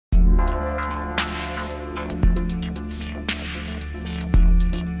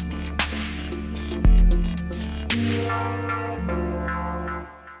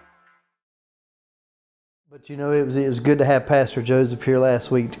But it was good to have Pastor Joseph here last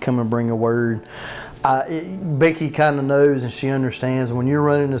week to come and bring a word. Becky kind of knows and she understands when you're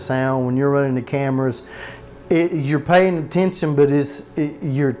running the sound, when you're running the cameras, you're paying attention, but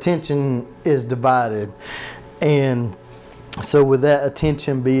your attention is divided. And so with that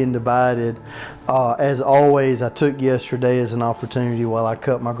attention being divided, as always, I took yesterday as an opportunity while I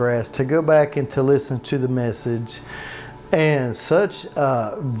cut my grass to go back and to listen to the message. And such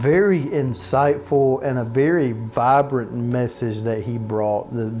a very insightful and a very vibrant message that he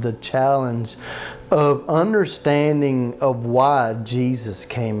brought. The challenge of understanding of why Jesus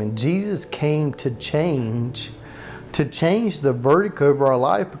came. And Jesus came to change the verdict over our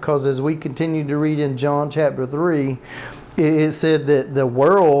life, because as we continue to read in John chapter 3, it said that the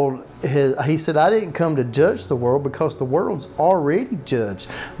world, he said, I didn't come to judge the world because the world's already judged.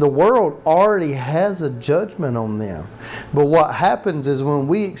 The world already has a judgment on them. But what happens is when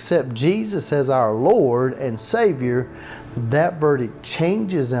we accept Jesus as our Lord and Savior, that verdict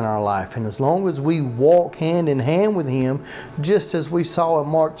changes in our life. And as long as we walk hand in hand with Him, just as we saw in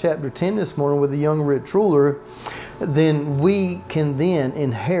Mark chapter 10 this morning with the young rich ruler, then we can then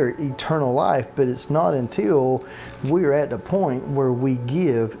inherit eternal life. But it's not until we're at the point where we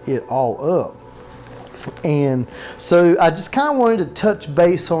give it all up. And so I just kind of wanted to touch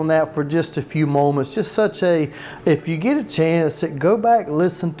base on that for just a few moments. Just if you get a chance, go back,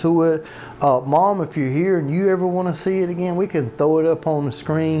 listen to it. Mom, if you're here and you ever want to see it again, we can throw it up on the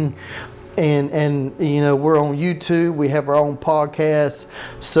screen. And we're on YouTube. We have our own podcast.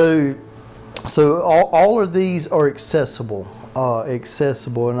 So all of these are accessible,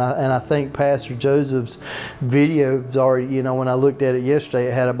 and I think Pastor Joseph's video is already, when I looked at it yesterday,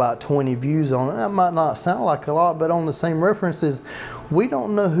 it had about 20 views on it. That might not sound like a lot, but on the same references, we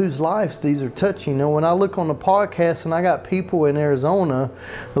don't know whose lives these are touching. When I look on the podcast, and I got people in Arizona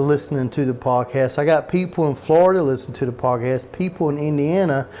listening to the podcast, I got people in Florida listening to the podcast, people in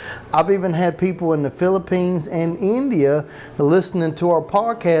Indiana. I've even had people in the Philippines and India listening to our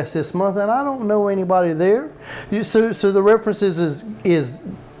podcast this month, and I don't know anybody there. So the references is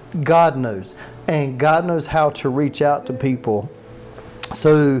God knows, and God knows how to reach out to people.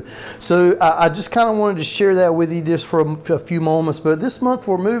 So I just kind of wanted to share that with you just for a few moments. But this month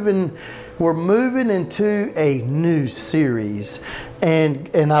we're moving into a new series,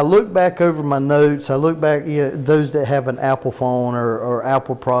 and I look back over my notes. I look back, those that have an Apple phone or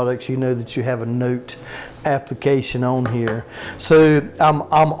Apple products, that you have a note application on here. So I'm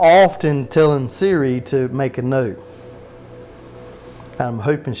often telling Siri to make a note. I'm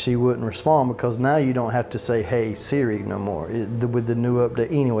hoping she wouldn't respond, because now you don't have to say, hey Siri, no more with the new update.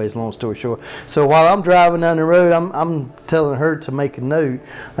 Anyways, long story short. So while I'm driving down the road, I'm telling her to make a note.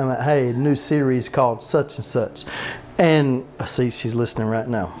 I'm like, hey, new series called such and such. And I see she's listening right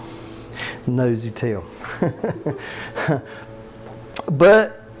now. Nosy tail.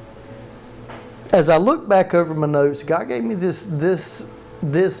 But as I look back over my notes, God gave me this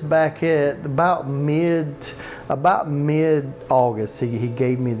back at about mid-August. He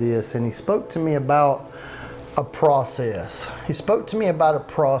gave me this, and he spoke to me about a process.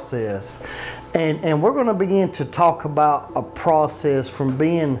 And we're going to begin to talk about a process from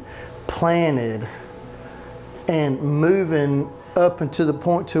being planted and moving up into the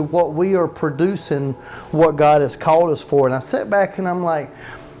point to what we are producing, what God has called us for. And I sat back and I'm like,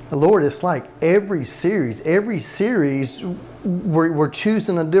 Lord, it's like every series we're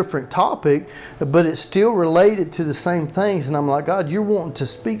choosing a different topic, but it's still related to the same things. And I'm like, God, you're wanting to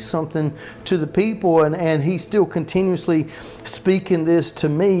speak something to the people, and He's still continuously speaking this to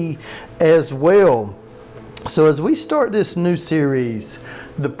me as well. So as we start this new series,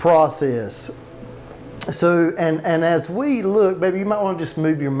 the process. So and as we look, baby, you might want to just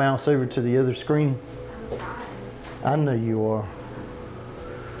move your mouse over to the other screen. I know you are.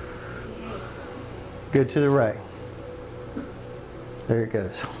 Go to the right. There it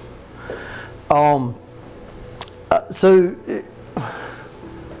goes. So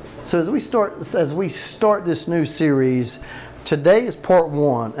as we start this new series, today is part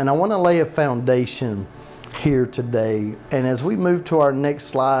 1, and I want to lay a foundation here today. And as we move to our next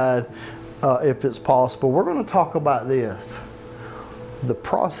slide, if it's possible, we're going to talk about this, the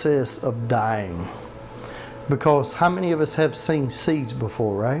process of dying. Because how many of us have seen seeds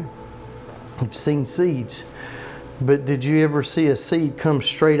before, right? You've seen seeds. But did you ever see a seed come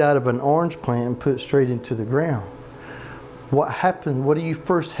straight out of an orange plant and put straight into the ground? What happens, what do you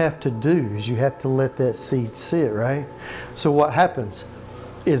first have to do is you have to let that seed sit, right? So what happens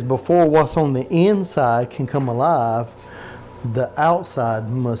is before what's on the inside can come alive, the outside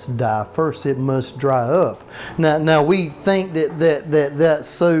must die first. It must dry up. Now we think that's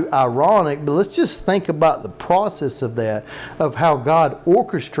so ironic, but let's just think about the process of that, of how God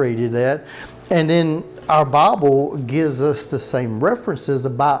orchestrated that. And then our Bible gives us the same references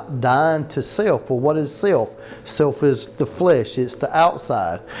about dying to self. Well, what is self? Self is the flesh. It's the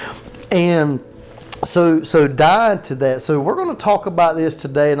outside. And so dying to that. So we're going to talk about this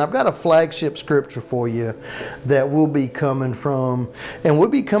today, and I've got a flagship scripture for you that we'll be coming from, and we'll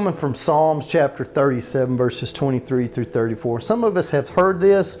be coming from Psalms chapter 37, verses 23 through 34. Some of us have heard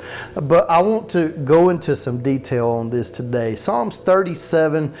this, but I want to go into some detail on this today. Psalms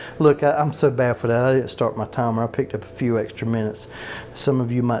 37, look, I'm so bad for that. I didn't start my timer. I picked up a few extra minutes. Some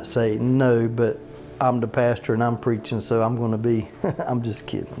of you might say no, but I'm the pastor and I'm preaching, so I'm going to be, I'm just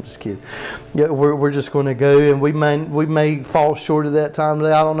kidding. Yeah, we're just going to go, and we may fall short of that time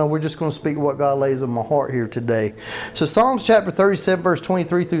today. I don't know. We're just going to speak what God lays on my heart here today. So Psalms chapter 37, verse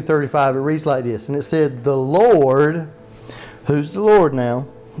 23 through 35, it reads like this. And it said, the Lord, who's the Lord now?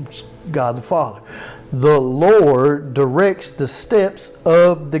 It's God the Father. The Lord directs the steps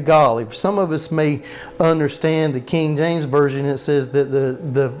of the godly. Some of us may understand the King James Version. It says that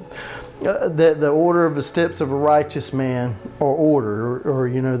the order of the steps of a righteous man are ordered, or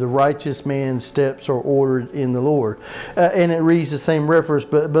the righteous man's steps are ordered in the Lord. And it reads the same reference,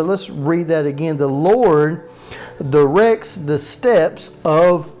 but let's read that again. The Lord directs the steps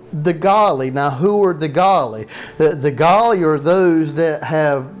of the godly. Now, who are the godly? The godly are those that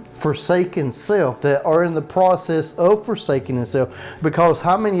have forsaken self, that are in the process of forsaking themselves. Because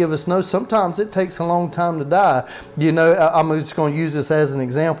how many of us know sometimes it takes a long time to die? I'm just going to use this as an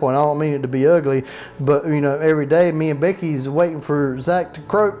example, and I don't mean it to be ugly, but every day me and Becky's waiting for Zach to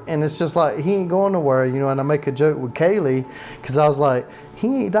croak, and it's just like he ain't going nowhere. And I make a joke with Kaylee because I was like,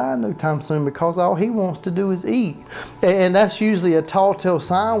 he ain't dying no time soon, because all he wants to do is eat. And that's usually a telltale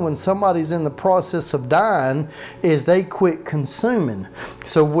sign when somebody's in the process of dying, is they quit consuming.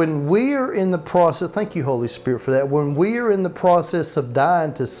 So when we're in the process, thank you Holy Spirit for that, when we're in the process of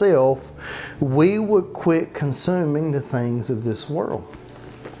dying to self, we would quit consuming the things of this world.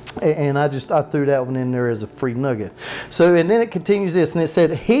 And I threw that one in there as a free nugget. So, and then it continues this, and it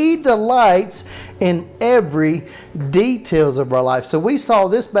said, he delights in every details of our life. So we saw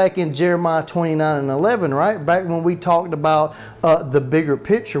this back in Jeremiah 29 and 11, right? Back when we talked about the bigger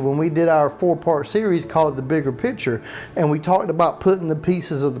picture, when we did our 4-part series called The Bigger Picture, and we talked about putting the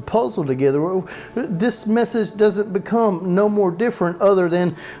pieces of the puzzle together. This message doesn't become no more different, other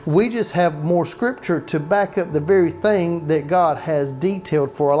than we just have more scripture to back up the very thing that God has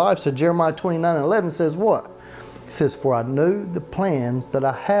detailed for our life. So Jeremiah 29 and 11 says what? It says, for I know the plans that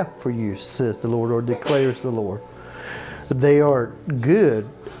I have for you, says the Lord, or declares the Lord. They are good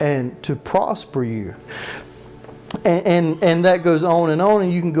and to prosper you. And that goes on,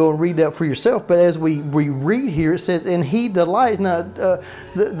 and you can go and read that for yourself. But as we read here, it says, and he delights. Now,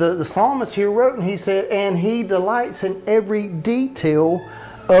 the psalmist here wrote, and he said, and he delights in every detail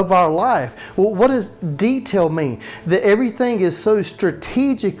of our life. Well, what does detail mean? That everything is so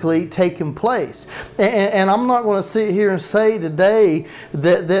strategically taking place. And I'm not going to sit here and say today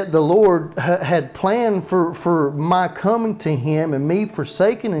that the Lord had planned for my coming to Him and me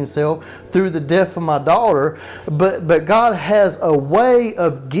forsaking Himself through the death of my daughter, but God has a way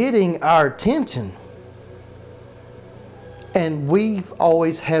of getting our attention. And we've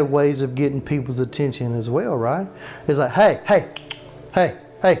always had ways of getting people's attention as well, right? It's like, hey,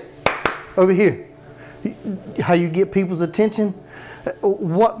 over here. How you get people's attention?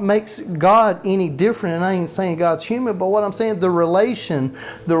 What makes God any different? And I ain't saying God's human, but what I'm saying, the relation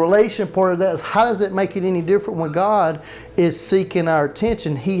part of that is, how does it make it any different when God is seeking our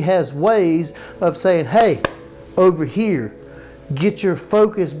attention? He has ways of saying, hey, over here. Get your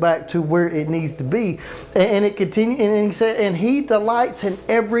focus back to where it needs to be. And it continues, and he said, and he delights in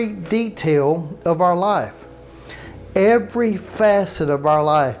every detail of our life. Every facet of our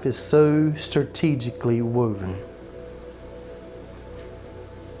life is so strategically woven.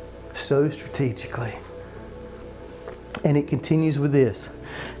 So strategically. And it continues with this.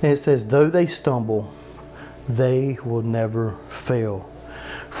 And it says, though they stumble, they will never fail.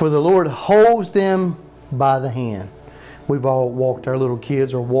 For the Lord holds them by the hand. We've all walked our little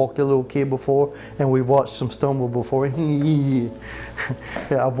kids, or walked a little kid before, and we've watched them stumble before. Yeah,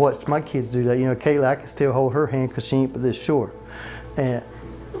 I've watched my kids do that. Kayla, I can still hold her hand because she ain't but this short. And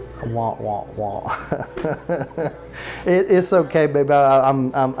wah, wah, wah. It's okay, baby.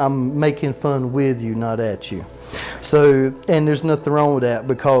 I'm making fun with you, not at you. So, and there's nothing wrong with that,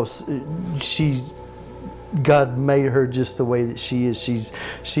 because God made her just the way that she is.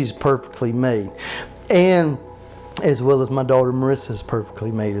 She's perfectly made. And as well as my daughter Marissa is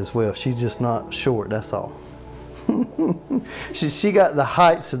perfectly made as well. She's just not short, that's all. she got the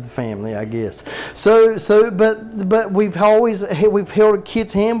heights of the family, I guess. But we've held a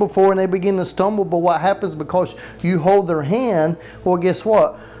kid's hand before and they begin to stumble. But what happens because you hold their hand? Well, guess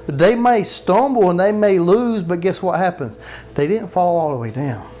what? They may stumble and they may lose, but guess what happens? They didn't fall all the way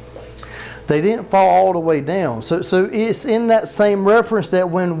down. They didn't fall all the way down. So it's in that same reference that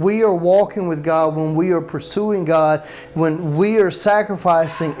when we are walking with God, when we are pursuing God, when we are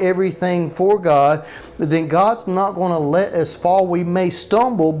sacrificing everything for God, then God's not going to let us fall. We may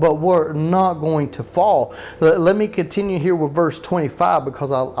stumble, but we're not going to fall. Let me continue here with verse 25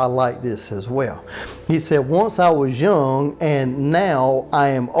 because I like this as well. He said, once I was young and now I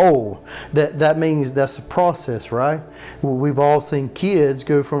am old. That means that's a process, right? Well, we've all seen kids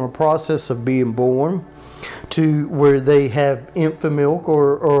go from a process of being born to where they have infant milk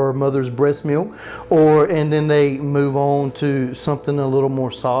or mother's breast milk, and then they move on to something a little more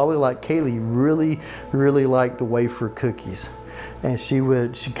solid. Like Kaylee really liked the wafer cookies, and she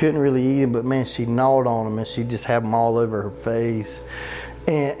couldn't really eat them, but man, she gnawed on them and she just had them all over her face.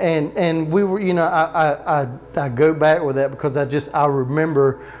 And we were, I go back with that because I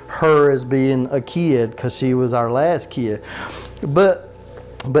remember her as being a kid because she was our last kid, but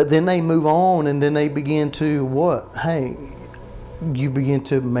then they move on and then they begin to what? Hey, you begin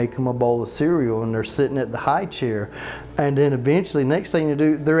to make them a bowl of cereal and they're sitting at the high chair, and then eventually next thing you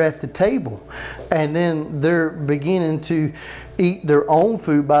do, they're at the table, and then they're beginning to eat their own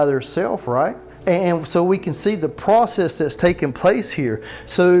food by themselves, right? And so we can see the process that's taking place here.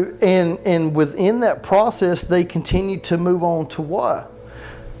 So and within that process, they continue to move on to what?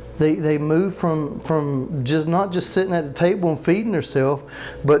 They move from just not just sitting at the table and feeding themselves,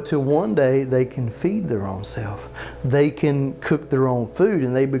 but to one day they can feed their own self. They can cook their own food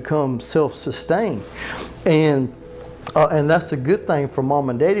and they become self-sustained. And that's a good thing for mom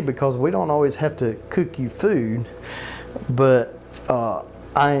and daddy because we don't always have to cook you food, but I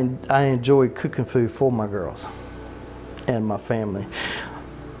enjoy cooking food for my girls and my family.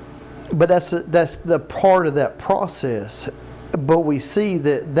 But that's the part of that process. But we see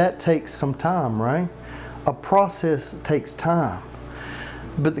that takes some time, right? A process takes time.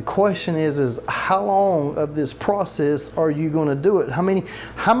 But the question is how long of this process are you going to do it? How many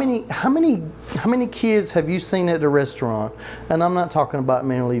kids have you seen at the restaurant? And I'm not talking about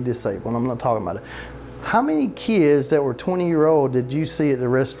mentally disabled. I'm not talking about it. How many kids that were 20-year-old did you see at the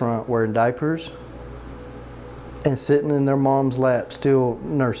restaurant wearing diapers and sitting in their mom's lap still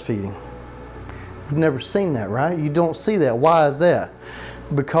nurse feeding? You've never seen that, right? You don't see that. Why is that?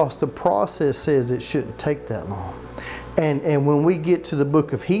 Because the process says it shouldn't take that long. And when we get to the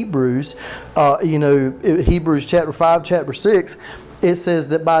book of Hebrews, Hebrews chapter 5, chapter 6, it says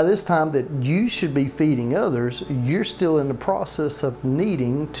that by this time that you should be feeding others, you're still in the process of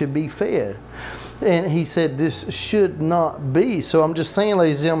needing to be fed. And he said this should not be. So I'm just saying,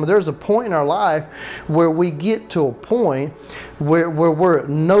 ladies and gentlemen, there's a point in our life where we get to a point where we're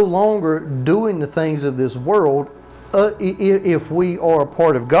no longer doing the things of this world if we are a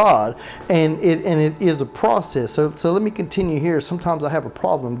part of God, and it is a process. So let me continue here. Sometimes I have a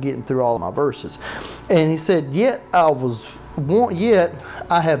problem getting through all of my verses. And he said, yet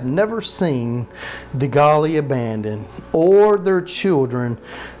I have never seen the godly abandoned or their children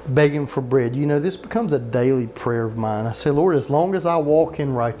begging for bread. This becomes a daily prayer of mine. I say, Lord, as long as I walk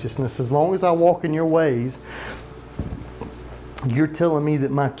in righteousness, as long as I walk in your ways, you're telling me that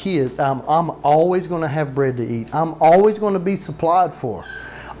my kid, I'm always going to have bread to eat. I'm always going to be supplied for.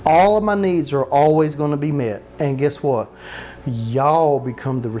 All of my needs are always going to be met. And guess what? Y'all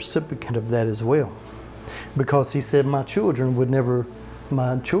become the recipient of that as well. Because he said my children would never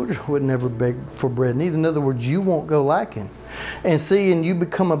beg for bread neither. In other words, you won't go lacking. And you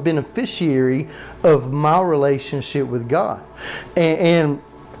become a beneficiary of my relationship with God. And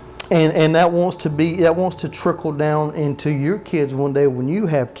that wants to trickle down into your kids one day when you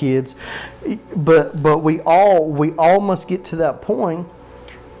have kids. But we all must get to that point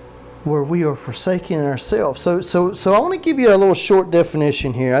where we are forsaking ourselves. So I want to give you a little short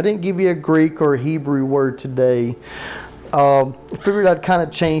definition here. I didn't give you a Greek or a Hebrew word today. I figured I'd kind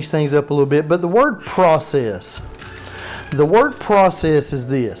of change things up a little bit. But the word process is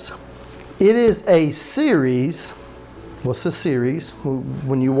this. It is a series. What's a series?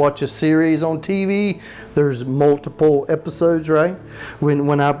 When you watch a series on TV, there's multiple episodes, right?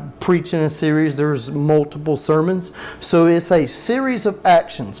 When I preach in a series, there's multiple sermons. So it's a series of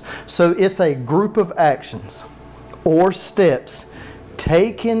actions. So it's a group of actions or steps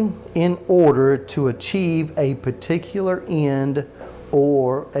taken in order to achieve a particular end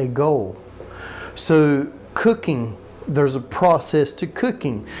or a goal. So cooking. There's a process to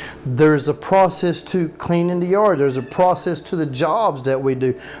cooking. There's a process to cleaning the yard. There's a process to the jobs that we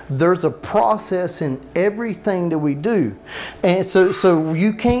do. There's a process in everything that we do. And so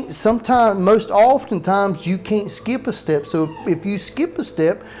you can't, sometimes, most oftentimes, you can't skip a step. So if you skip a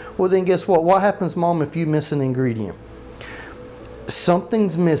step, well then guess what? What happens, Mom, if you miss an ingredient?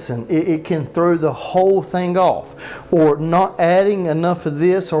 Something's missing. It can throw the whole thing off. Or not adding enough of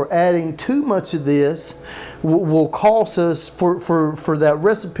this or adding too much of this will cause us for that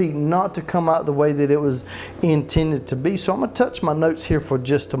recipe not to come out the way that it was intended to be. So I'm going to touch my notes here for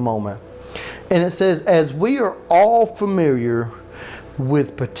just a moment. And it says, as we are all familiar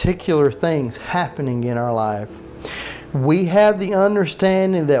with particular things happening in our life, we have the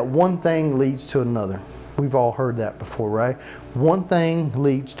understanding that one thing leads to another. We've all heard that before, right? One thing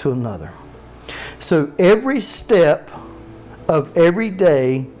leads to another. So every step of every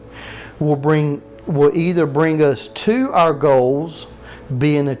day will either bring us to our goals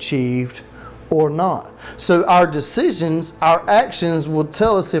being achieved or not. So our decisions, our actions will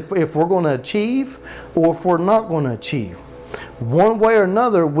tell us if we're going to achieve or if we're not going to achieve. One way or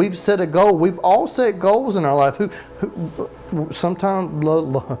another, we've set a goal. We've all set goals in our life. Sometimes,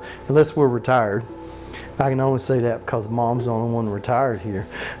 unless we're retired. I can only say that because Mom's the only one retired here.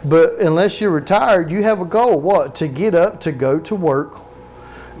 But unless you're retired, you have a goal. What? To get up, to go to work,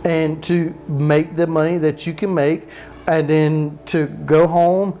 and to make the money that you can make, and then to go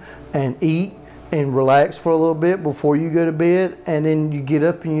home and eat and relax for a little bit before you go to bed, and then you get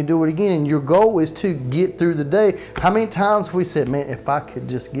up and you do it again. And your goal is to get through the day. How many times have we said, man, if I could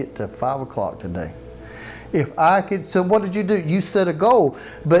just get to 5 o'clock today? If I could, so what did you do? You set a goal,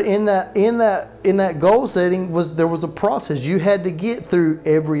 but in that goal setting there was a process. You had to get through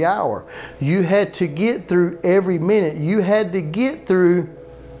every hour. You had to get through every minute. You had to get through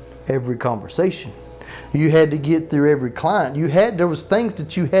every conversation. You had to get through every client. There was things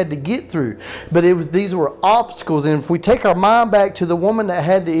that you had to get through, but these were obstacles. And if we take our mind back to the woman that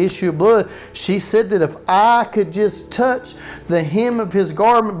had the issue of blood, she said that if I could just touch the hem of his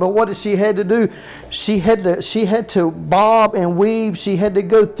garment, but what did she had to do? She had to bob and weave. She had to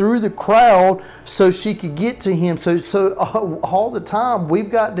go through the crowd so she could get to him. So all the time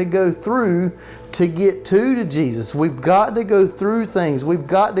we've got to go through to get to Jesus. We've got to go through things. We've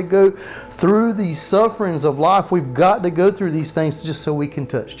got to go through these sufferings of life. We've got to go through these things just so we can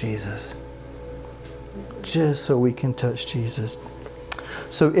touch Jesus. Just so we can touch Jesus.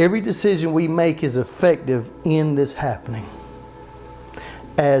 So every decision we make is effective in this happening.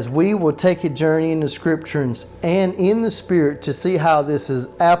 As we will take a journey in the Scriptures and in the Spirit to see how this is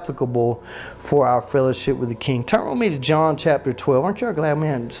applicable for our fellowship with the King. Turn with me to John chapter 12. Aren't you glad,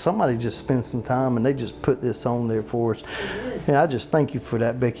 man, somebody just spent some time and they just put this on there for us. And I just thank you for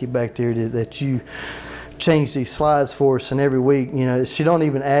that, Becky, back there, that you change these slides for us. And every week, she don't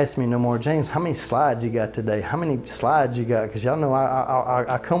even ask me no more, James, how many slides you got today? How many slides you got? Because y'all know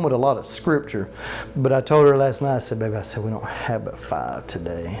I come with a lot of scripture. But I told her last night, I said, baby, we don't have but 5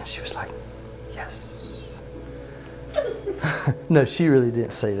 today. And she was like, yes. No, she really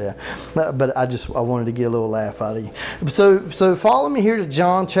didn't say that. But I wanted to get a little laugh out of you. So follow me here to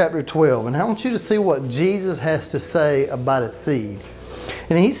John chapter 12. And I want you to see what Jesus has to say about a seed.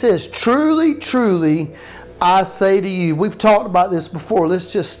 And he says, truly, truly, I say to you. We've talked about this before.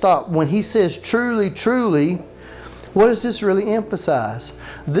 Let's just stop. When he says truly, truly, what does this really emphasize?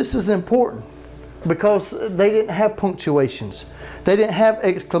 This is important because they didn't have punctuations. They didn't have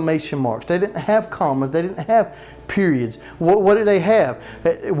exclamation marks. They didn't have commas. They didn't have periods. What did they have?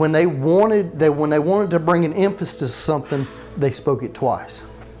 When they wanted to bring an emphasis to something, they spoke it twice.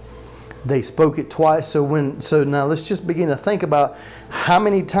 They spoke it twice. So now let's just begin to think about how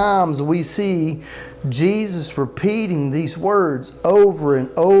many times we see Jesus repeating these words over and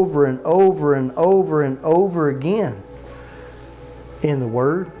over and over and over and over again in the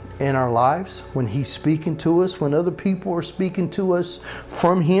Word, in our lives, when He's speaking to us, when other people are speaking to us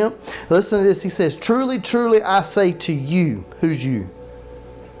from Him. Listen to this. He says, truly, truly, I say to you. Who's you?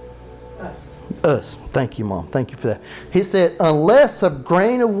 Us. Thank you, Mom. Thank you for that. He said, unless a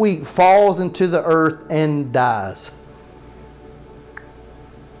grain of wheat falls into the earth and dies.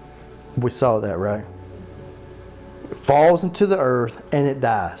 We saw that, right? It falls into the earth and it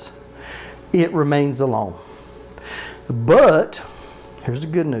dies. It remains alone. But, here's the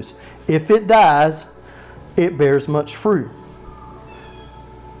good news. If it dies, it bears much fruit.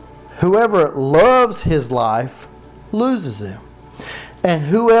 Whoever loves his life loses it. And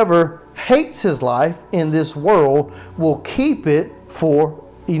whoever hates his life in this world will keep it for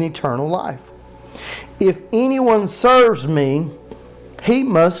an eternal life. If anyone serves me, he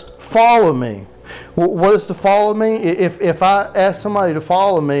must follow me. What is to follow me? If I ask somebody to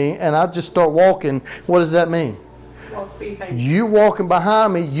follow me and I just start walking, what does that mean? Walk behind You walking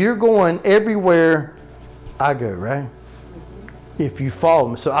behind me, you're going everywhere I go, right? If you follow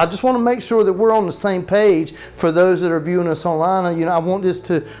me. So I just want to make sure that we're on the same page for those that are viewing us online. You know, I want this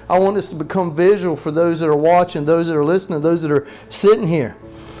to become visual for those that are watching, those that are listening, those that are sitting here.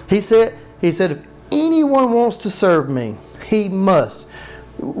 He said, if anyone wants to serve me, he must.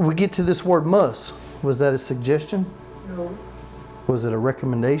 We get to this word must. Was that a suggestion? No. Was it a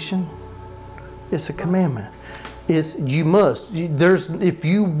recommendation? It's a commandment. It's you must. If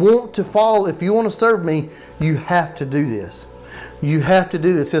you want to follow, if you want to serve me, you have to do this. You have to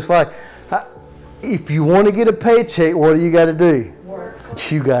do this. It's like, if you want to get a paycheck, what do you got to do? Work.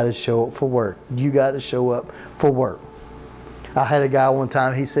 You got to show up for work. You got to show up for work. I had a guy one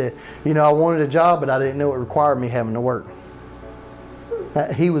time, he said, you know, I wanted a job, but I didn't know it required me having to work.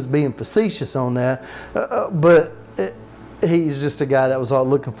 He was being facetious on that, but he's just a guy that was all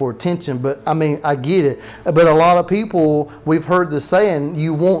looking for attention. But I mean, I get it. But a lot of people, we've heard the saying,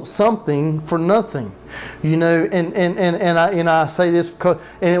 you want something for nothing. You know, and I say this because,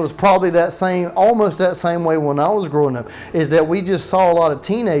 and it was probably almost that same way when I was growing up, is that we just saw a lot of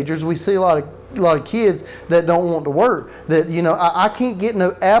teenagers. We see a lot of kids that don't want to work. That, you know, I can't get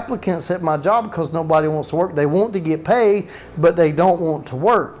no applicants at my job because nobody wants to work. They want to get paid, but they don't want to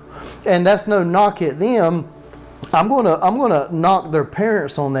work. And that's no knock at them. I'm gonna knock their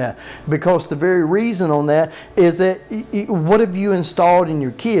parents on that, because the very reason on that is that what have you installed in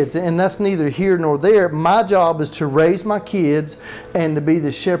your kids? And that's neither here nor there. My job is to raise my kids and to be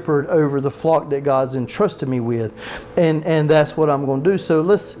the shepherd over the flock that God's entrusted me with, and that's what I'm going to do. So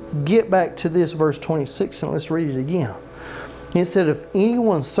let's get back to this verse 26 and let's read it again. It said, if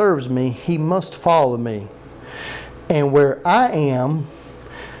anyone serves me, he must follow me, and where I am,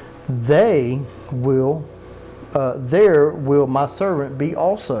 there will my servant be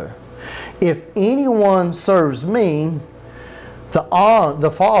also. If anyone serves me,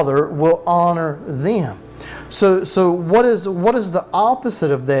 the Father will honor them. So what is the opposite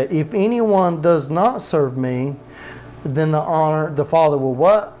of that? If anyone does not serve me, then the Father will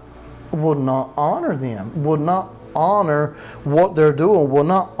what? Will not honor them. Will not honor what they're doing. Will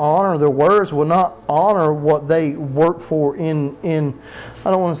not honor their words. Will not honor what they work for in I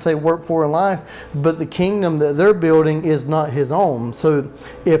don't want to say work for in life, but the kingdom that they're building is not his own. So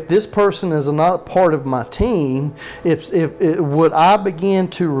if this person is not part of my team, would I begin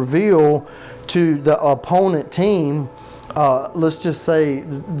to reveal to the opponent team, let's just say,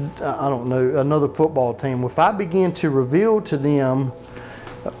 I don't know, another football team, if I begin to reveal to them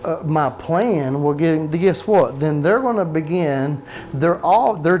my plan, well, guess what? Then they're going to begin,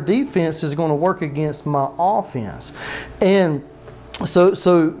 their defense is going to work against my offense. And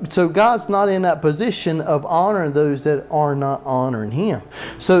so God's not in that position of honoring those that are not honoring him.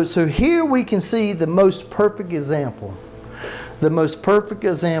 So here we can see the most perfect example. The most perfect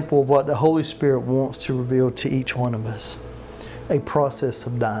example of what the Holy Spirit wants to reveal to each one of us. A process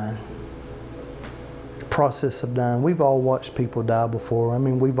of dying. Process of dying. We've all watched people die before. I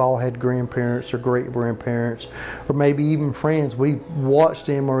mean, we've all had grandparents or great grandparents, or maybe even friends. We've watched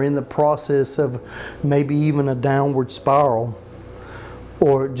them or in the process of maybe even a downward spiral,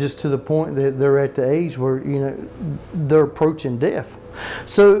 or just to the point that they're at the age where, you know, they're approaching death.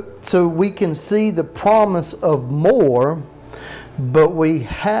 So we can see the promise of more, but we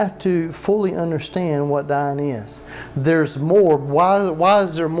have to fully understand what dying is. There's more. Why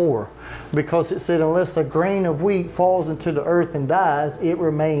is there more? Because it said, unless a grain of wheat falls into the earth and dies, it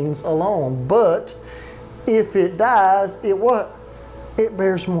remains alone. But if it dies, it what? It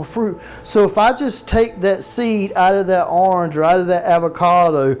bears more fruit. So if I just take that seed out of that orange or out of that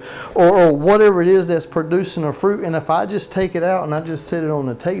avocado or whatever it is that's producing a fruit, and if I just take it out and I just set it on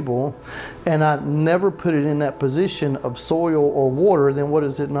the table and I never put it in that position of soil or water, then what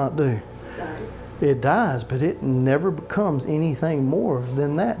does it not do? It dies, but it never becomes anything more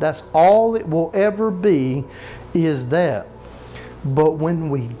than that. That's all it will ever be, is that. But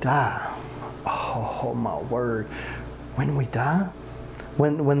when we die, oh my word, when we die,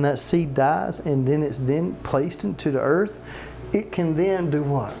 when that seed dies and then it's then placed into the earth, it can then do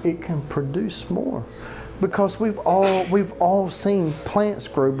what? It can produce more. Because we've all seen plants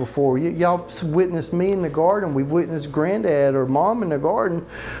grow before. Y'all witnessed me in the garden. We've witnessed granddad or mom in the garden.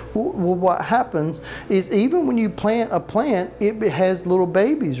 Well, what happens is even when you plant a plant, it has little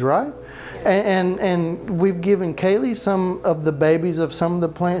babies, right? And we've given Kaylee some of the babies of some of the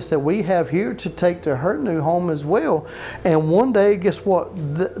plants that we have here to take to her new home as well. And one day, guess what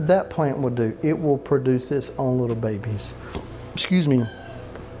that plant will do? It will produce its own little babies. Excuse me.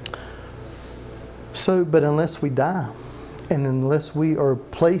 So, but unless we die, and unless we are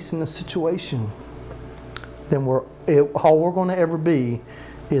placed in a situation, then all we're going to ever be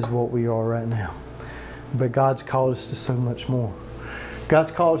is what we are right now. But God's called us to so much more.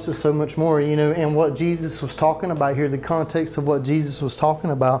 God's called us to so much more, and what Jesus was talking about here, the context of what Jesus was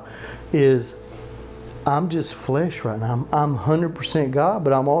talking about is, I'm just flesh right now. I'm 100% God,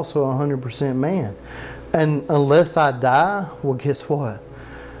 but I'm also 100% man. And unless I die, well, guess what?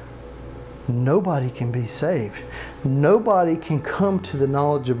 Nobody can be saved. Nobody can come to the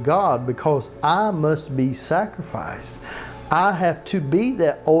knowledge of God because I must be sacrificed. I have to be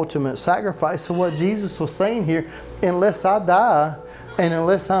that ultimate sacrifice. So what Jesus was saying here, unless I die and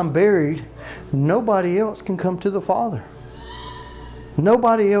unless I'm buried, nobody else can come to the Father.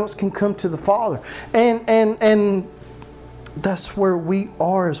 Nobody else can come to the Father. And that's where we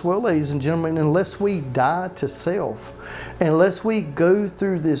are as well, ladies and gentlemen. Unless we die to self, unless we go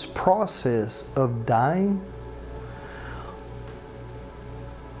through this process of dying,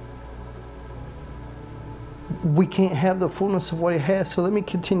 we can't have the fullness of what He has. So let me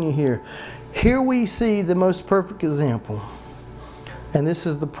continue here. Here we see the most perfect example. And this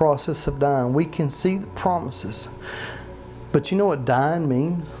is the process of dying. We can see the promises. But you know what dying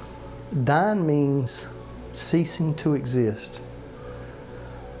means? Dying means ceasing to exist.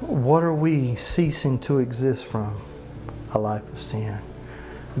 What are we ceasing to exist from? A life of sin.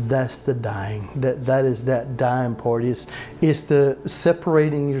 That's the dying. That is that dying part. It's the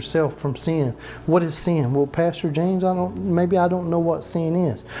separating yourself from sin. What is sin? Well, Pastor James, I don't know what sin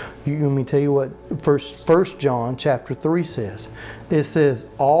is. Let me tell you what First John chapter 3 says. It says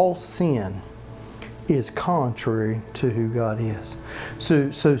all sin is contrary to who God is.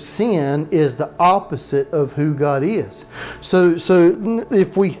 So sin is the opposite of who God is. So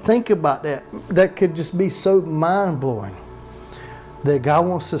if we think about that, that could just be so mind-blowing. That God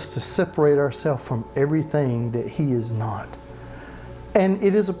wants us to separate ourselves from everything that He is not. And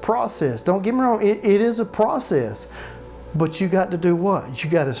it is a process. Don't get me wrong, it is a process. But you got to do what? You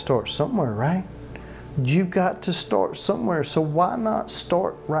got to start somewhere, right? You've got to start somewhere. So why not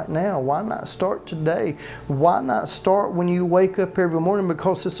start right now? Why not start today? Why not start when you wake up every morning?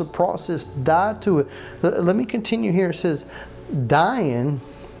 Because it's a process. Die to it. Let me continue here. It says, dying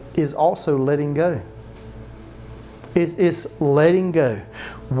is also letting go. It's letting go.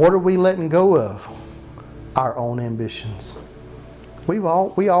 What are we letting go of? Our own ambitions. We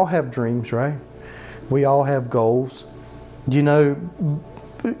all have dreams, right? We all have goals.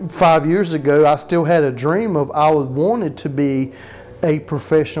 5 years ago, I still had a dream of I wanted to be a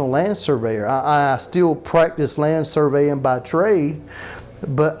professional land surveyor. I still practice land surveying by trade,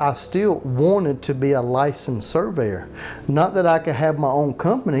 but I still wanted to be a licensed surveyor. Not that I could have my own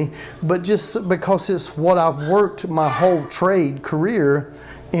company, but just because it's what I've worked my whole trade career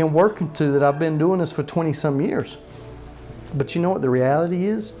in working to, that I've been doing this for 20 some years. But you know what the reality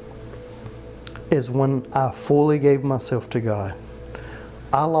is? Is when I fully gave myself to God,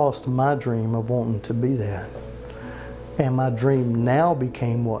 I lost my dream of wanting to be that. And my dream now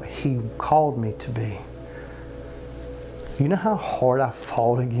became what He called me to be. You know how hard I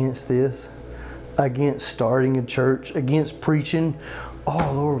fought against this? Against starting a church, against preaching.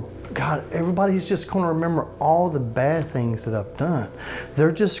 Oh, Lord God, everybody's just going to remember all the bad things that I've done.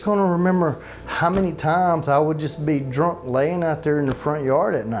 They're just going to remember how many times I would just be drunk laying out there in the front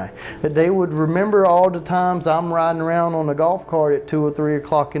yard at night. That they would remember all the times I'm riding around on a golf cart at 2 or 3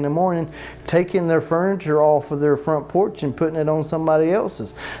 o'clock in the morning, taking their furniture off of their front porch and putting it on somebody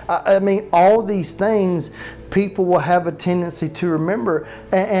else's. I mean, all these things people will have a tendency to remember.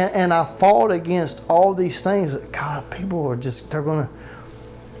 And I fought against all these things. God, people are just, they're going to,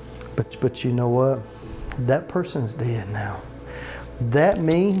 but you know what? That person's dead now. That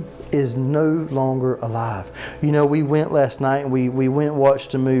me is no longer alive. We went last night and we went and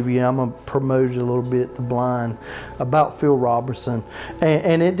watched a movie, and I'm going to promote it a little bit, The Blind, about Phil Robertson.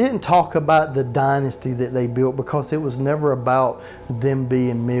 And it didn't talk about the dynasty that they built, because it was never about them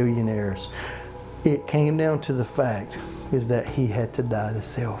being millionaires. It came down to the fact is that he had to die to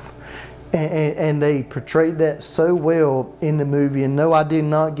self. And they portrayed that so well in the movie. And no, I did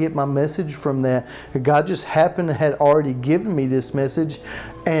not get my message from that. God just happened to had already given me this message,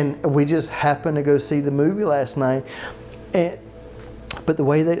 and we just happened to go see the movie last night. But the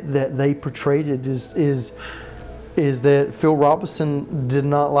way that they portrayed it is that Phil Robertson did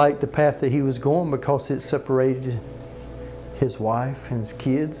not like the path that he was going, because it separated his wife and his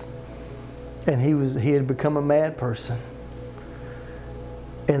kids, and he had become a mad person.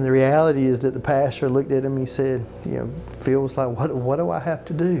 And the reality is that the pastor looked at him and he said, Phil was like, what do I have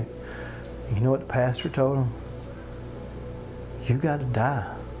to do? You know what the pastor told him? You got to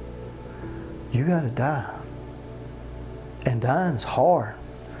die. you got to die. And dying's hard.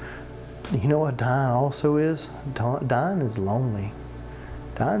 You know what dying also is? Dying is lonely.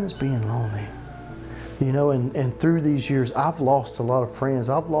 Dying is being lonely. You know, and through these years, I've lost a lot of friends.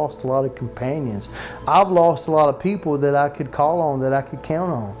 I've lost a lot of companions. I've lost a lot of people that I could call on, that I could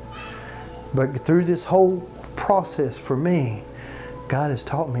count on. But through this whole process for me, God has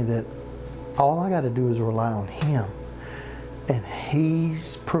taught me that all I got to do is rely on Him. And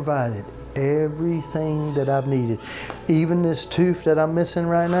He's provided everything that I've needed. Even this tooth that I'm missing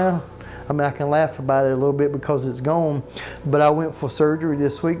right now, I mean, I can laugh about it a little bit because it's gone, but I went for surgery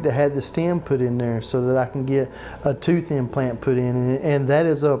this week to have the stem put in there so that I can get a tooth implant put in. And that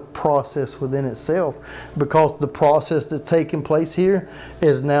is a process within itself, because the process that's taking place here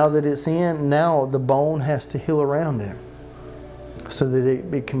is now that it's in, now the bone has to heal around it, so that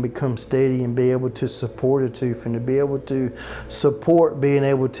it can become steady and be able to support a tooth, and to be able to support being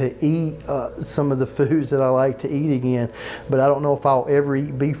able to eat some of the foods that I like to eat again. But I don't know if I'll ever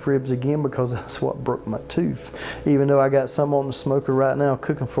eat beef ribs again, because that's what broke my tooth, even though I got some on the smoker right now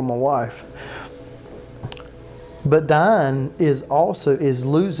cooking for my wife. But dying is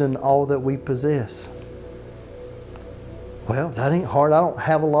losing all that we possess. Well, that ain't hard. I don't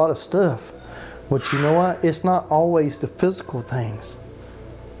have a lot of stuff. But you know what? It's not always the physical things.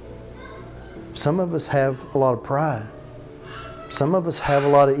 Some of us have a lot of pride. Some of us have a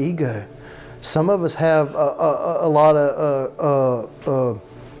lot of ego. Some of us have a lot of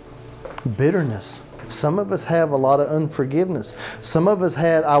bitterness. Some of us have a lot of unforgiveness. Some of us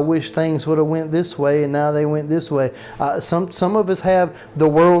had, I wish things would have went this way and now they went this way. Some of us have, the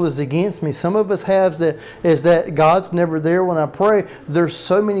world is against me. Some of us have that God's never there when I pray. There's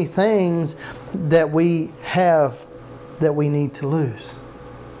so many things that we have that we need to lose.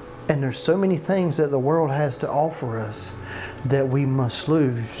 And there's so many things that the world has to offer us that we must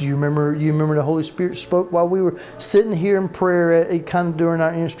lose. You remember the Holy Spirit spoke while we were sitting here in prayer, kind of during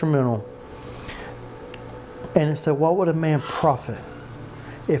our instrumental. And it said, what would a man profit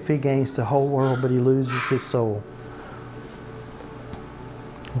if he gains the whole world but he loses his soul?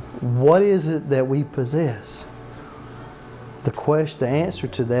 What is it that we possess? The answer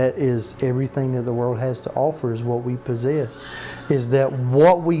to that is everything that the world has to offer is what we possess. Is that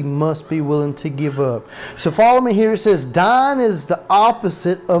what we must be willing to give up. So follow me here. It says, dying is the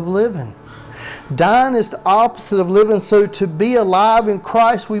opposite of living. Dying is the opposite of living. So to be alive in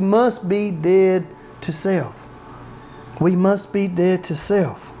Christ, we must be dead to self. We must be dead to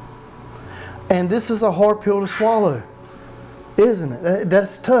self. And this is a hard pill to swallow, isn't it?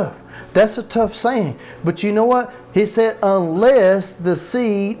 That's tough. That's a tough saying. But you know what? He said, unless the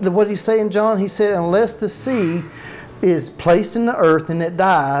seed, what did he say in John? He said, unless the seed is placed in the earth and it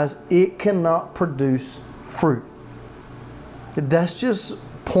dies, it cannot produce fruit. That's just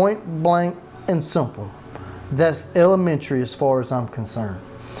point blank and simple. That's elementary as far as I'm concerned.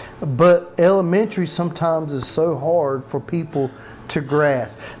 But elementary sometimes is so hard for people to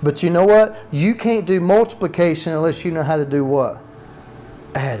grasp. But you know what? You can't do multiplication unless you know how to do what?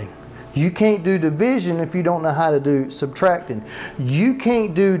 Adding. You can't do division if you don't know how to do subtracting. You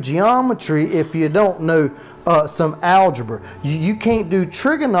can't do geometry if you don't know some algebra. You can't do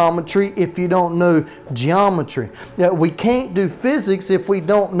trigonometry if you don't know geometry. We can't do physics if we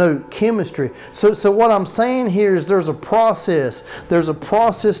don't know chemistry. So what I'm saying here is there's a process. There's a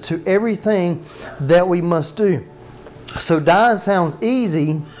process to everything that we must do. So dying sounds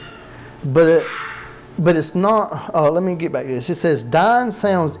easy, but it's not. Let me get back to this. It says dying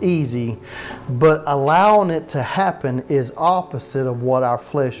sounds easy, but allowing it to happen is opposite of what our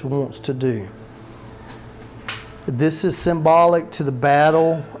flesh wants to do. This is symbolic to the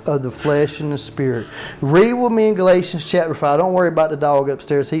battle of the flesh and the spirit. Read with me in Galatians chapter 5. Don't worry about the dog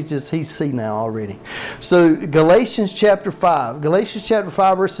upstairs. He's senile already. So Galatians chapter 5. Galatians chapter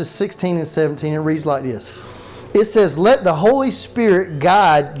 5 verses 16 and 17. It reads like this. It says, let the Holy Spirit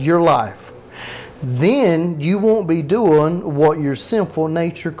guide your life. Then you won't be doing what your sinful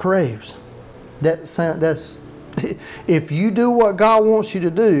nature craves. That's if you do what God wants you to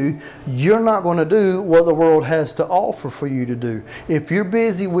do, you're not going to do what the world has to offer for you to do. If you're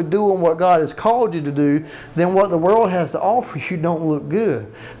busy with doing what God has called you to do, then what the world has to offer you don't look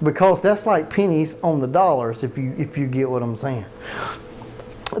good, because that's like pennies on the dollars, if you get what I'm saying.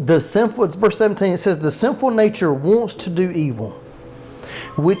 It's verse 17. It says, the sinful nature wants to do evil,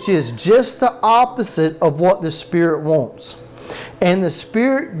 which is just the opposite of what the Spirit wants. And the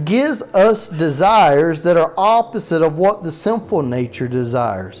Spirit gives us desires that are opposite of what the sinful nature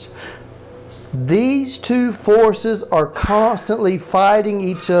desires. These two forces are constantly fighting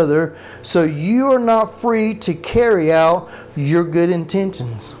each other, so you are not free to carry out your good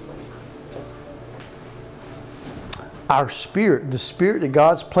intentions. Our spirit, the spirit that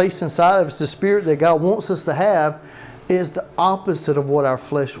God's placed inside of us, the spirit that God wants us to have, is the opposite of what our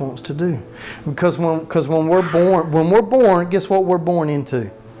flesh wants to do. Because when we're born, guess what we're born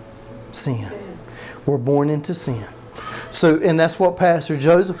into? Sin. We're born into sin. So, and that's what Pastor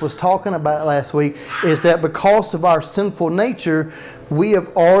Joseph was talking about last week, is that because of our sinful nature, we have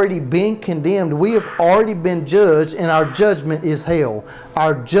already been condemned. We have already been judged, and our judgment is hell.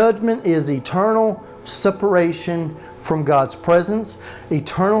 Our judgment is eternal separation from God's presence,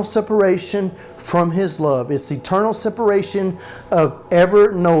 eternal separation from His love. It's eternal separation of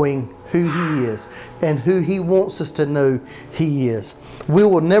ever knowing who He is and who He wants us to know He is. We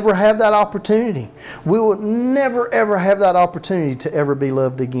will never have that opportunity. We will never ever have that opportunity to ever be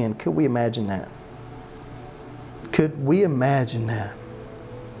loved again. Could we imagine that? Could we imagine that?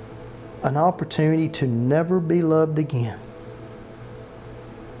 An opportunity to never be loved again.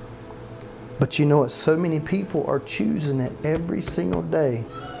 But you know what? So many people are choosing it every single day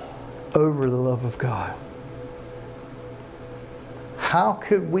over the love of God. How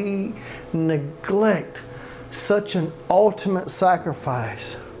could we neglect such an ultimate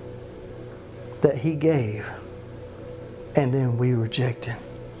sacrifice that He gave, and then we reject it?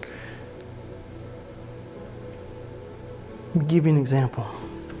 Let me give you an example.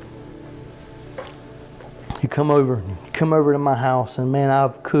 You come over to my house, and man,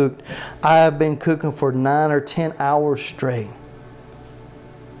 I have been cooking for 9 or 10 hours straight.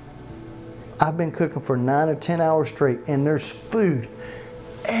 I've been cooking for 9 or 10 hours straight, and there's food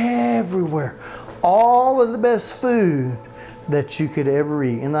everywhere. All of the best food that you could ever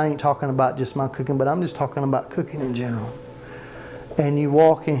eat. And I ain't talking about just my cooking, but I'm just talking about cooking in general. And you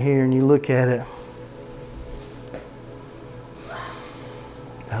walk in here and you look at it.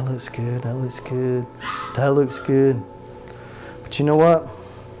 That looks good, that looks good, that looks good. But you know what?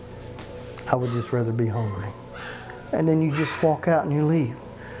 I would just rather be hungry. And then you just walk out and you leave.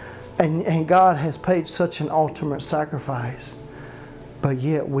 And God has paid such an ultimate sacrifice. But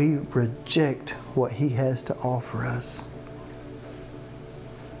yet we reject what He has to offer us.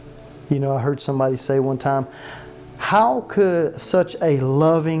 You know, I heard somebody say one time, how could such a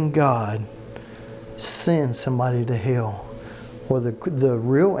loving God send somebody to hell? Well, the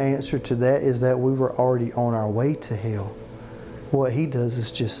real answer to that is that we were already on our way to hell. What He does is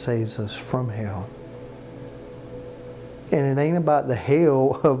just saves us from hell. And it ain't about the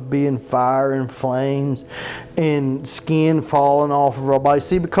hell of being fire and flames and skin falling off of our body.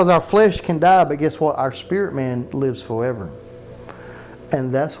 See, because our flesh can die, but guess what? Our spirit man lives forever.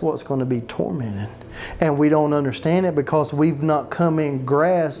 And that's what's going to be tormented. And we don't understand it because we've not come in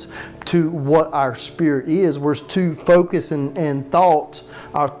grasp to what our spirit is. We're too focused and thought.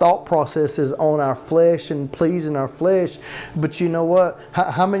 Our thought process is on our flesh and pleasing our flesh. But you know what?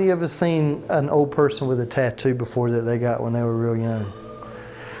 How many of us seen an old person with a tattoo before that they got when they were real young?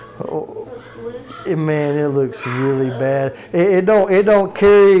 Man, it looks really bad. It don't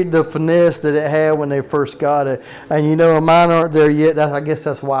carry the finesse that it had when they first got it. And you know, mine aren't there yet. I guess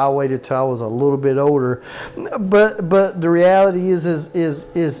that's why I waited till I was a little bit older. But the reality is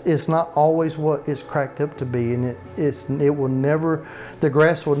it's not always what it's cracked up to be, and it will never. The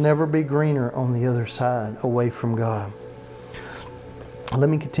grass will never be greener on the other side, away from God. Let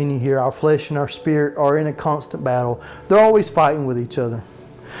me continue here. Our flesh and our spirit are in a constant battle. They're always fighting with each other.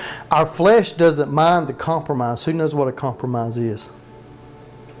 Our flesh doesn't mind the compromise. Who knows what a compromise is?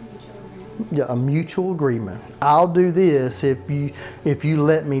 Yeah, a mutual agreement. I'll do this if you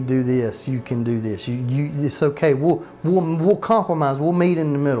let me do this. You can do this. It's okay. We'll compromise. We'll meet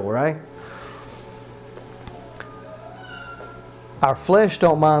in the middle, right? Our flesh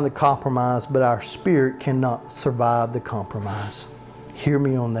don't mind the compromise, but our spirit cannot survive the compromise. Hear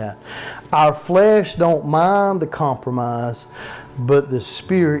me on that. Our flesh don't mind the compromise, but the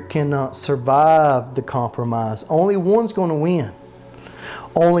spirit cannot survive the compromise. Only one's going to win.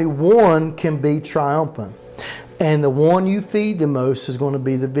 Only one can be triumphant. And the one you feed the most is going to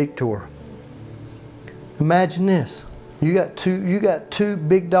be the victor. Imagine this. You got two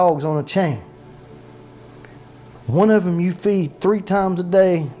big dogs on a chain. One of them you feed 3 times a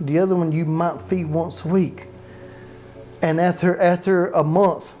day. The other one you might feed once a week. And after a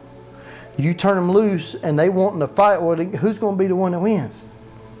month, you turn them loose and they wanting to fight. Well, who's going to be the one that wins?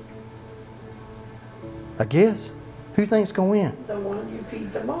 I guess. Who thinks going to win? The one you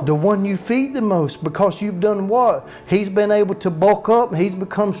feed the most. The one you feed the most, because you've done what? He's been able to bulk up. He's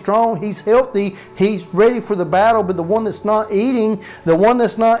become strong. He's healthy. He's ready for the battle. But the one that's not eating,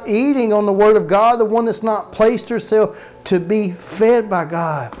 on the Word of God, the one that's not placed herself to be fed by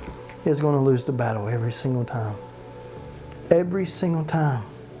God, is going to lose the battle every single time. Every single time.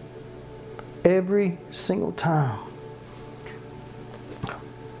 Every single time.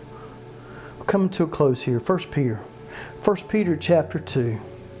 coming to a close here. 1 Peter. 1 Peter chapter 2,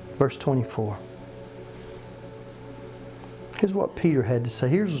 verse 24. Here's what Peter had to say.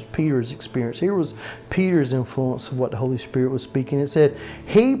 Here's Peter's experience. Here was Peter's influence of what the Holy Spirit was speaking. It said,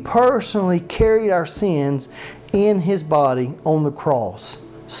 He personally carried our sins in His body on the cross.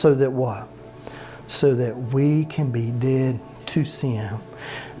 So that what? So that we can be dead to sin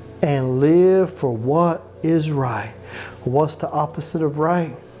and live for what is right. What's the opposite of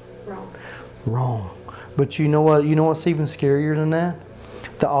right? Wrong. Wrong. But you know what? You know what's even scarier than that?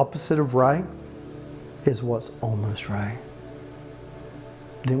 The opposite of right is what's almost right.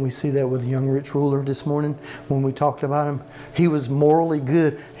 Didn't we see that with the young rich ruler this morning when we talked about him? He was morally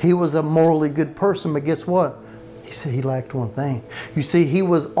good. He was a morally good person, but guess what? He said he lacked one thing. You see, he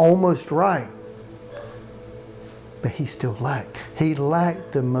was almost right, but he still lacked. He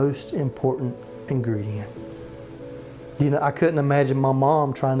lacked the most important ingredient. You know, I couldn't imagine my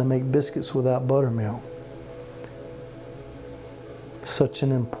mom trying to make biscuits without buttermilk. Such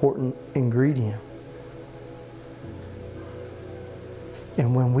an important ingredient.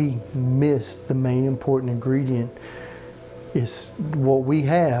 And when we miss the main important ingredient, is what we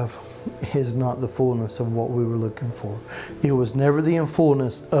have is not the fullness of what we were looking for. It was never the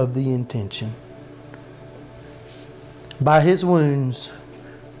fullness of the intention. By His wounds,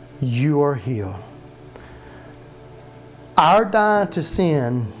 you are healed. Our dying to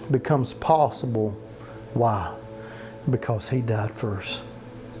sin becomes possible. Why? Because He died first.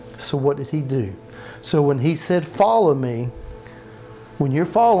 So what did He do? So when He said, follow me, when you're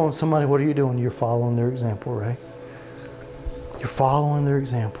following somebody, what are you doing? You're following their example, right? You're following their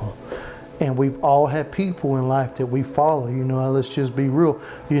example. And we've all had people in life that we follow. You know, let's just be real.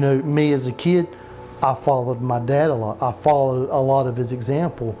 You know, me as a kid, I followed my dad a lot. I followed a lot of his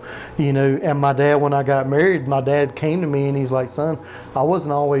example. You know, and my dad, when I got married, my dad came to me and he's like, son, I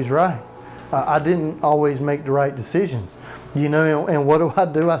wasn't always right. I didn't always make the right decisions. You know, and what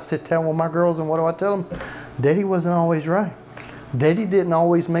do? I sit down with my girls and what do I tell them? Daddy wasn't always right. Daddy didn't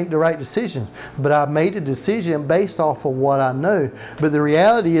always make the right decisions, but I made a decision based off of what I know. But the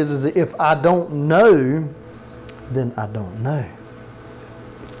reality is that if I don't know, then I don't know.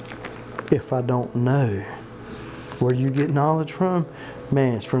 If I don't know, where you get knowledge from?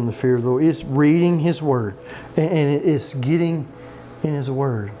 Man, it's from the fear of the Lord. It's reading His Word, and it's getting in His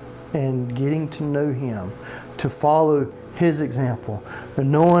Word and getting to know Him, to follow His example, and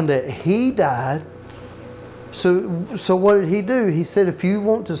knowing that He died. So what did He do? He said, if you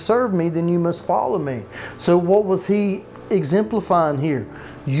want to serve me, then you must follow me. So what was He exemplifying here?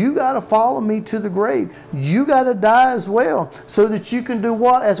 You got to follow me to the grave. You got to die as well, so that you can do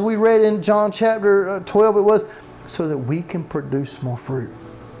what? As we read in John chapter 12, it was, so that we can produce more fruit.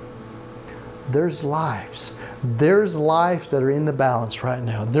 There's lives. There's lives that are in the balance right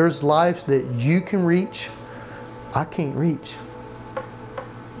now. There's lives that you can reach. I can't reach.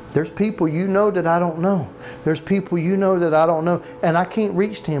 There's people you know that I don't know. There's people you know that I don't know. And I can't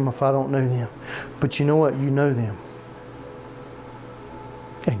reach them if I don't know them. But you know what? You know them.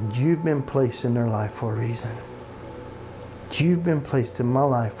 And you've been placed in their life for a reason. You've been placed in my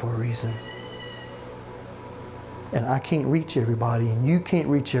life for a reason. And I can't reach everybody, and you can't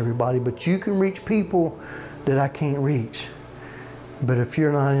reach everybody, but you can reach people that I can't reach. But if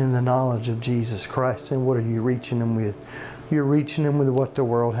you're not in the knowledge of Jesus Christ, then what are you reaching them with? You're reaching them with what the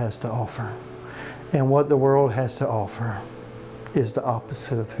world has to offer. And what the world has to offer is the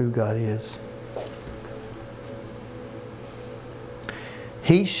opposite of who God is.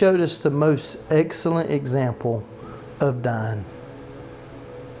 He showed us the most excellent example of dying.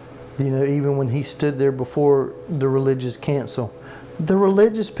 You know, even when He stood there before the religious council, the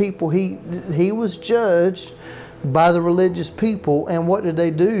religious people, he was judged by the religious people, and what did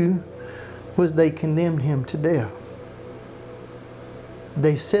they do? Was they condemned Him to death.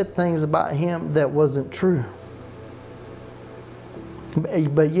 They said things about Him that wasn't true.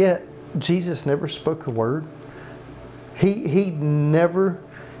 But yet, Jesus never spoke a word. He never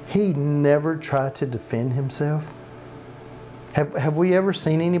tried to defend Himself. Have we ever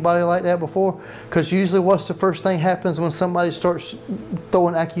seen anybody like that before? Because usually what's the first thing happens when somebody starts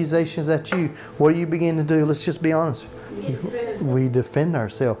throwing accusations at you? What do you begin to do? Let's just be honest. We defend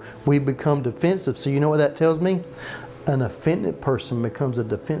ourselves. We become defensive. So you know what that tells me? An offended person becomes a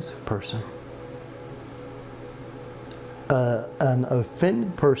defensive person. An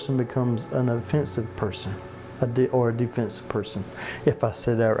offended person becomes an offensive person, or a defensive person. If I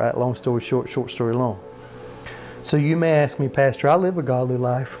said that right, long story short, short story long. So you may ask me, Pastor, I live a godly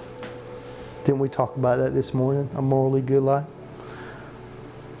life. Didn't we talk about that this morning? A morally good life.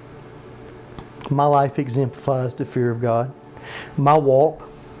 My life exemplifies the fear of God. My walk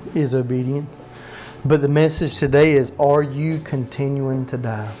is obedient. But the message today is, are you continuing to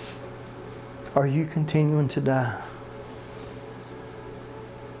die? Are you continuing to die?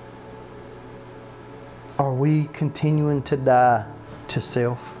 Are we continuing to die to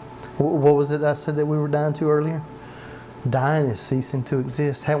self? What was it I said that we were dying to earlier? Dying is ceasing to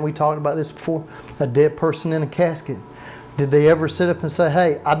exist. Haven't we talked about this before? A dead person in a casket. Did they ever sit up and say,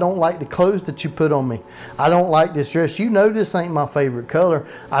 hey, I don't like the clothes that you put on me. I don't like this dress. You know this ain't my favorite color.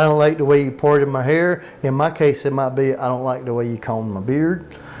 I don't like the way you parted my hair. In my case, it might be, I don't like the way you combed my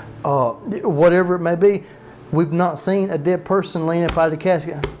beard. Whatever it may be. We've not seen a dead person lean up out of the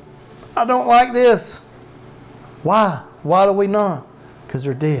casket. I don't like this. Why? Why do we not? Because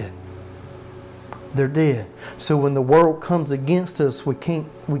they're dead. They're dead. So when the world comes against us, we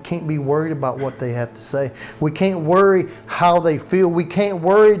can't be worried about what they have to say. We can't worry how they feel. We can't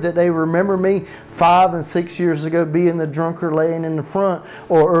worry that they remember me 5 and 6 years ago being the drunker laying in the front,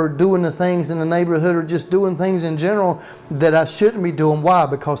 or doing the things in the neighborhood, or just doing things in general that I shouldn't be doing. Why?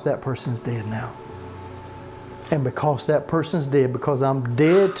 Because that person's dead now. And because that person's dead, because I'm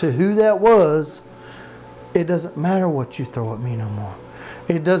dead to who that was, it doesn't matter what you throw at me no more.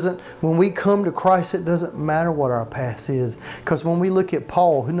 It doesn't, when we come to Christ, it doesn't matter what our past is. Because when we look at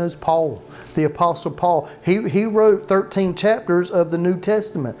Paul, who knows Paul? The Apostle Paul. He wrote 13 chapters of the New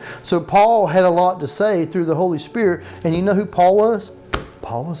Testament. So Paul had a lot to say through the Holy Spirit. And you know who Paul was?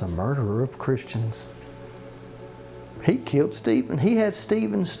 Paul was a murderer of Christians. He killed Stephen. He had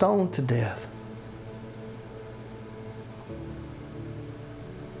Stephen stoned to death.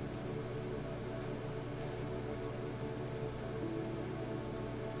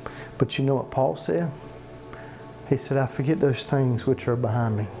 But you know what Paul said? He said, I forget those things which are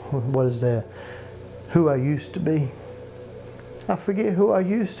behind me. What is that? Who I used to be. I forget who I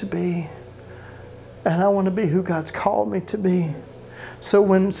used to be. And I want to be who God's called me to be. So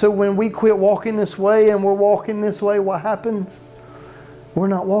when we quit walking this way and we're walking this way, what happens? We're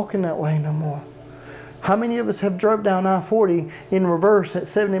not walking that way no more. How many of us have drove down I-40 in reverse at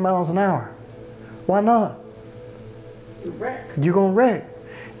 70 miles an hour? Why not? You're going to wreck.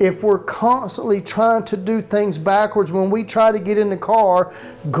 If we're constantly trying to do things backwards, when we try to get in the car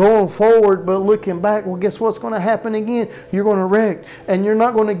going forward but looking back, well, guess what's going to happen again? You're going to wreck. And you're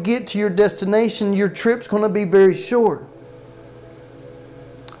not going to get to your destination. Your trip's going to be very short.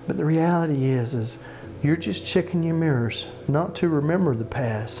 But the reality is you're just checking your mirrors, not to remember the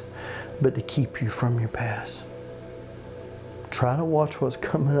past, but to keep you from your past. Try to watch what's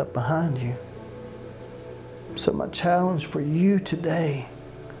coming up behind you. So my challenge for you today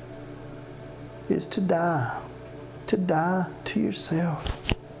is to die to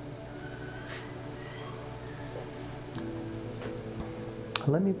yourself.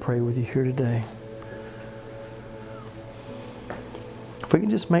 Let me pray with you here today. If we can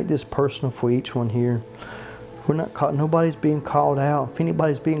just make this personal for each one here. We're not caught, nobody's being called out. If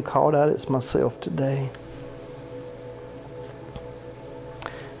anybody's being called out, it's myself today.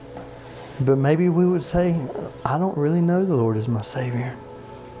 But maybe we would say, I don't really know the Lord as my Savior.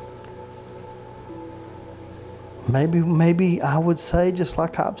 Maybe I would say, just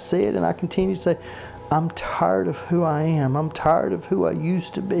like I've said, and I continue to say, I'm tired of who I am. I'm tired of who I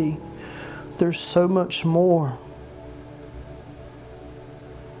used to be. There's so much more.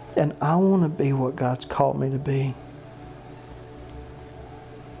 And I want to be what God's called me to be.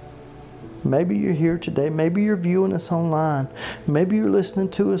 Maybe you're here today. Maybe you're viewing us online. Maybe you're listening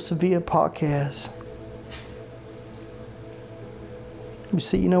to us via podcast. You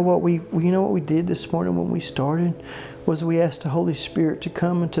see, you know what we did this morning when we started was we asked the Holy Spirit to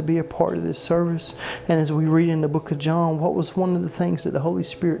come and to be a part of this service. And as we read in the book of John, what was one of the things that the Holy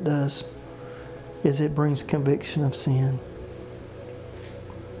Spirit does is it brings conviction of sin.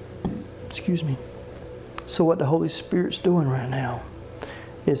 Excuse me. So what the Holy Spirit's doing right now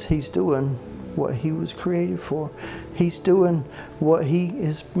is He's doing what He was created for. He's doing what He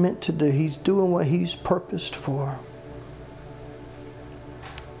is meant to do. He's doing what He's purposed for.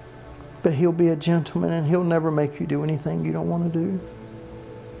 But He'll be a gentleman and He'll never make you do anything you don't want to do.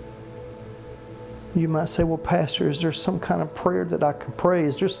 You might say, well, Pastor, is there some kind of prayer that I can pray?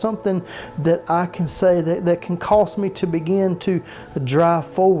 Is there something that I can say that can cause me to begin to drive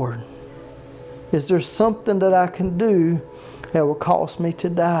forward? Is there something that I can do that will cause me to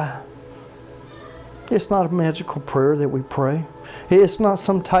die? It's not a magical prayer that we pray. It's not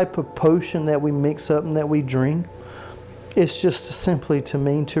some type of potion that we mix up and that we drink. It's just simply to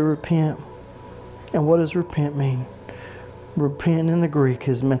mean to repent. And what does repent mean? Repent in the Greek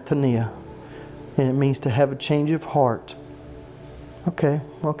is metanoia. And it means to have a change of heart. Okay,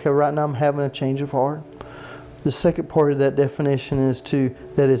 right now I'm having a change of heart. The second part of that definition is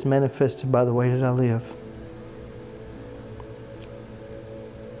that is manifested by the way that I live.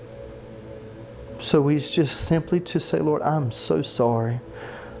 So he's just simply to say, Lord, I'm so sorry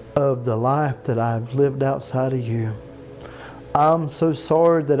of the life that I've lived outside of you. I'm so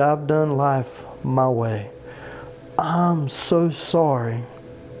sorry that I've done life my way. I'm so sorry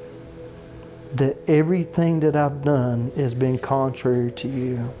that everything that I've done has been contrary to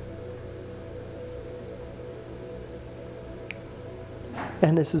you.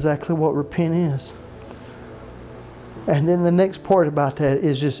 And that's exactly what repent is. And then the next part about that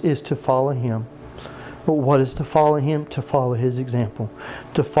is to follow Him. But what is to follow Him? To follow His example.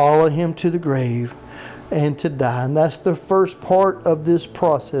 To follow Him to the grave and to die. And that's the first part of this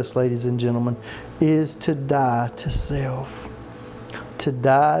process, ladies and gentlemen, is to die to self. To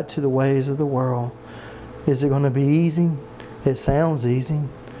die to the ways of the world. Is it going to be easy? It sounds easy,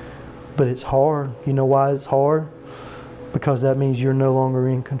 but it's hard. You know why it's hard? Because that means you're no longer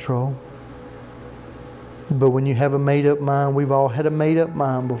in control. But when you have a made-up mind, we've all had a made-up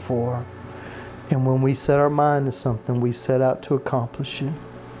mind before. And when we set our mind to something, we set out to accomplish it.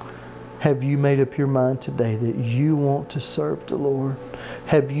 Have you made up your mind today that you want to serve the Lord?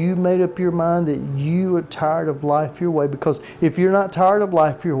 Have you made up your mind that you are tired of life your way? Because if you're not tired of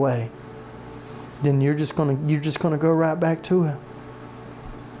life your way, then you're just gonna go right back to it.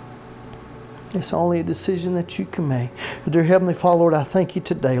 It's only a decision that you can make. Dear Heavenly Father, Lord, I thank you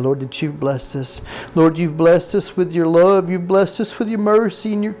today, Lord, that you've blessed us. Lord, you've blessed us with your love. You've blessed us with your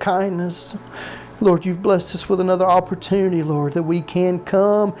mercy and your kindness. Lord, you've blessed us with another opportunity, Lord, that we can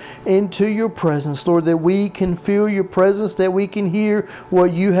come into your presence, Lord, that we can feel your presence, that we can hear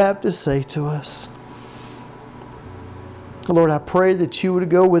what you have to say to us. Lord, I pray that you would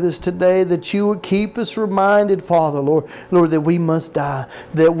go with us today, that you would keep us reminded, Father, Lord, that we must die,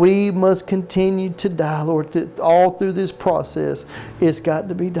 that we must continue to die, Lord, that all through this process, it's got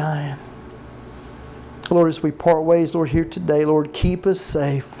to be dying. Lord, as we part ways, Lord, here today, Lord, keep us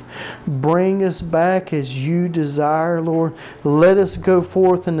safe. Bring us back as you desire, Lord. Let us go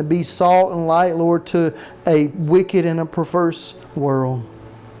forth and to be salt and light, Lord, to a wicked and a perverse world.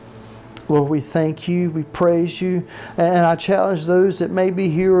 Lord, we thank you, we praise you, and I challenge those that may be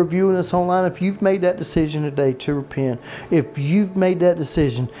here or viewing us online, if you've made that decision today to repent, if you've made that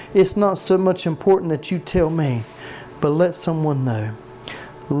decision, it's not so much important that you tell me, but let someone know.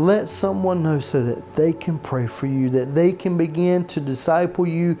 Let someone know so that they can pray for you, that they can begin to disciple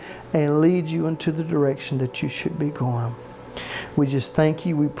you and lead you into the direction that you should be going. We just thank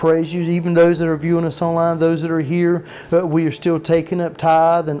you. We praise you. Even those that are viewing us online, those that are here, we are still taking up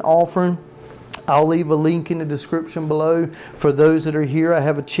tithe and offering. I'll leave a link in the description below for those that are here. I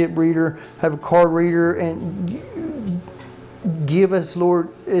have a chip reader, I have a card reader, and give as Lord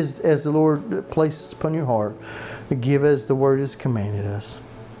as the Lord places upon your heart. Give as the Word has commanded us.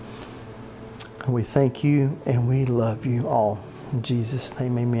 And we thank you and we love you all. In Jesus'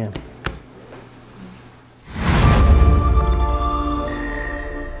 name, amen.